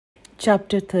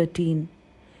Chapter 13.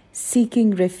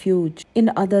 Seeking refuge in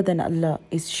other than Allah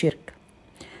is shirk.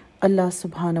 Allah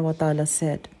subhanahu wa ta'ala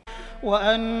said,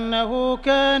 وَأَنَّهُ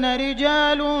كَانَ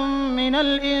رِجَالٌ مِّنَ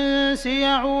الْإِنسِ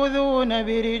يَعُوذُونَ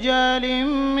بِرِجَالٍ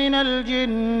مِّنَ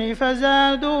الْجِنِّ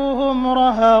فَزَادُوهُمْ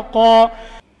رَهَقًا.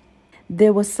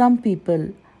 There were some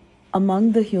people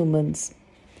among the humans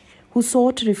who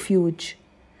sought refuge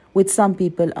with some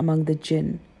people among the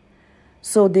jinn,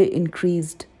 so they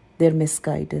increased their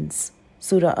misguidance.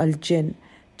 Surah Al-Jinn,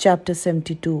 chapter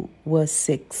 72, verse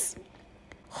 6.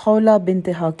 Khawla bint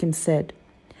Hakim said,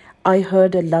 I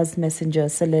heard Allah's Messenger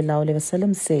sallallahu alaihi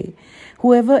wasallam say,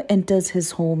 whoever enters his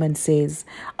home and says,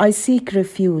 I seek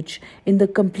refuge in the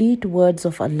complete words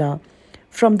of Allah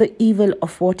from the evil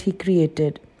of what He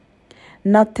created,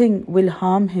 nothing will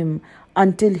harm him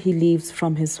until he leaves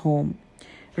from his home.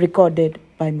 Recorded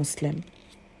by Muslim.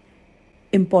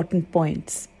 Important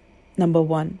points. Number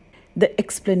 1. The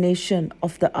explanation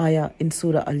of the ayah in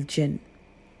Surah Al-Jinn.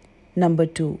 Number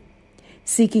 2.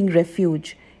 Seeking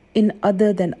refuge in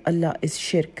other than Allah is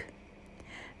shirk.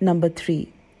 Number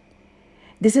 3.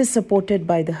 This is supported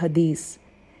by the hadith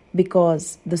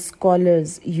because the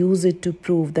scholars use it to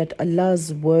prove that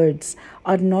Allah's words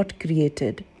are not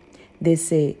created. They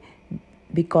say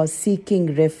because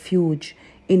seeking refuge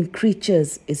in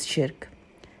creatures is shirk.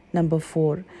 Number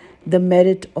 4. The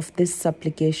merit of this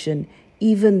supplication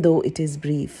even though it is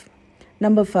brief.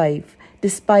 Number 5.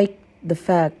 Despite the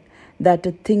fact that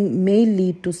a thing may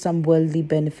lead to some worldly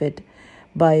benefit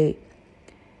by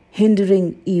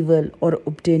hindering evil or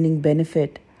obtaining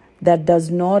benefit, that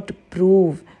does not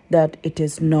prove that it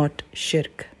is not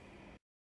shirk.